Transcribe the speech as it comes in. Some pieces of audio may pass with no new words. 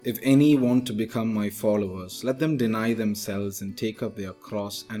If any want to become my followers, let them deny themselves and take up their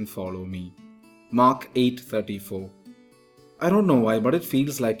cross and follow me. Mark 8:34. I don't know why, but it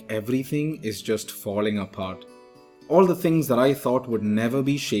feels like everything is just falling apart. All the things that I thought would never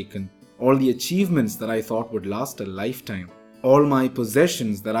be shaken, all the achievements that I thought would last a lifetime, all my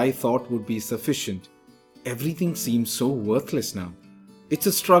possessions that I thought would be sufficient, everything seems so worthless now. It's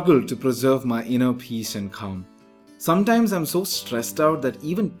a struggle to preserve my inner peace and calm. Sometimes I'm so stressed out that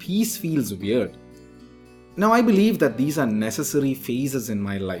even peace feels weird. Now I believe that these are necessary phases in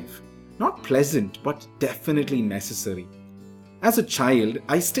my life. Not pleasant, but definitely necessary. As a child,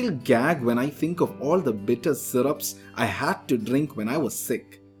 I still gag when I think of all the bitter syrups I had to drink when I was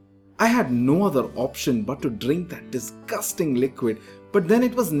sick. I had no other option but to drink that disgusting liquid, but then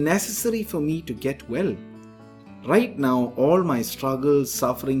it was necessary for me to get well. Right now, all my struggles,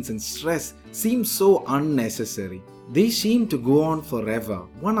 sufferings and stress seem so unnecessary. They seem to go on forever,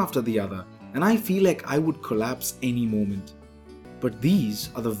 one after the other, and I feel like I would collapse any moment. But these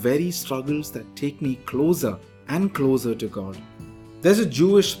are the very struggles that take me closer and closer to God. There's a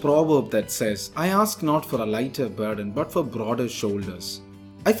Jewish proverb that says, I ask not for a lighter burden, but for broader shoulders.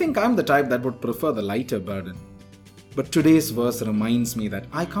 I think I'm the type that would prefer the lighter burden. But today's verse reminds me that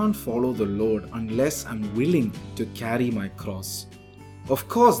I can't follow the Lord unless I'm willing to carry my cross. Of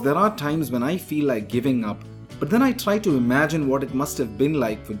course, there are times when I feel like giving up, but then I try to imagine what it must have been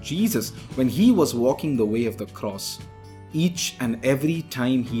like for Jesus when he was walking the way of the cross. Each and every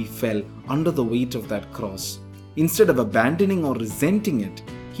time he fell under the weight of that cross, instead of abandoning or resenting it,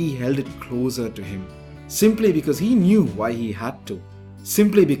 he held it closer to him. Simply because he knew why he had to.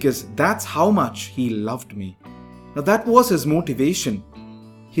 Simply because that's how much he loved me. Now that was his motivation.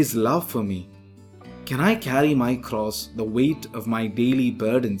 His love for me. Can I carry my cross, the weight of my daily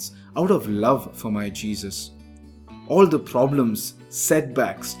burdens, out of love for my Jesus? All the problems,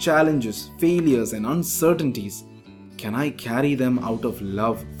 setbacks, challenges, failures and uncertainties, can I carry them out of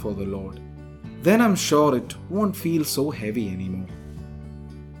love for the Lord? Then I'm sure it won't feel so heavy anymore.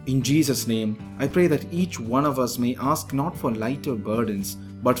 In Jesus' name, I pray that each one of us may ask not for lighter burdens,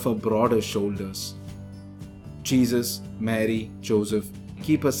 but for broader shoulders. Jesus, Mary, Joseph,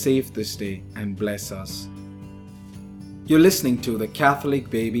 keep us safe this day and bless us. You're listening to the Catholic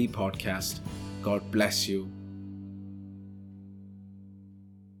Baby Podcast. God bless you.